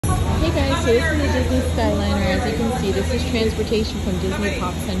Hey guys, so this is the Disney Skyliner. As you can see, this is transportation from Disney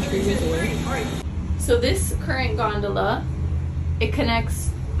Pop Century Resort. So this current gondola, it connects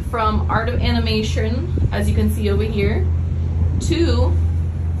from Art of Animation, as you can see over here, to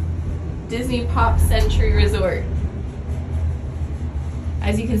Disney Pop Century Resort.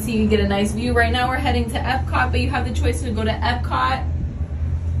 As you can see, you get a nice view. Right now we're heading to Epcot, but you have the choice to go to Epcot,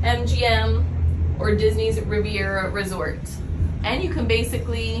 MGM, or Disney's Riviera Resort. And you can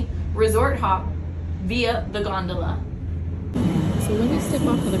basically resort hop via the gondola. So when you step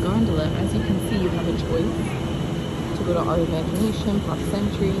off of the gondola, as you can see, you have a choice to go to Art of Animation, Pop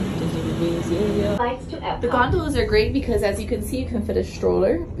Century, Disney Riviera. The gondolas are great because, as you can see, you can fit a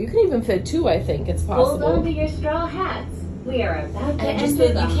stroller. You can even fit two, I think it's possible. Hold on to your straw hats. We are about to and enter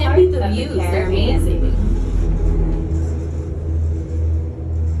the you can't beat the views, they're amazing.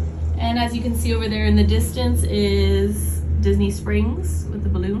 And as you can see over there in the distance is Disney Springs with the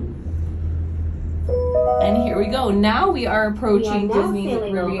balloon. And here we go. Now we are approaching Disney's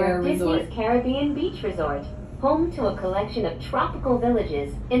Riviera Resort. Disney's Caribbean Beach Resort, home to a collection of tropical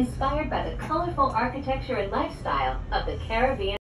villages inspired by the colorful architecture and lifestyle of the Caribbean.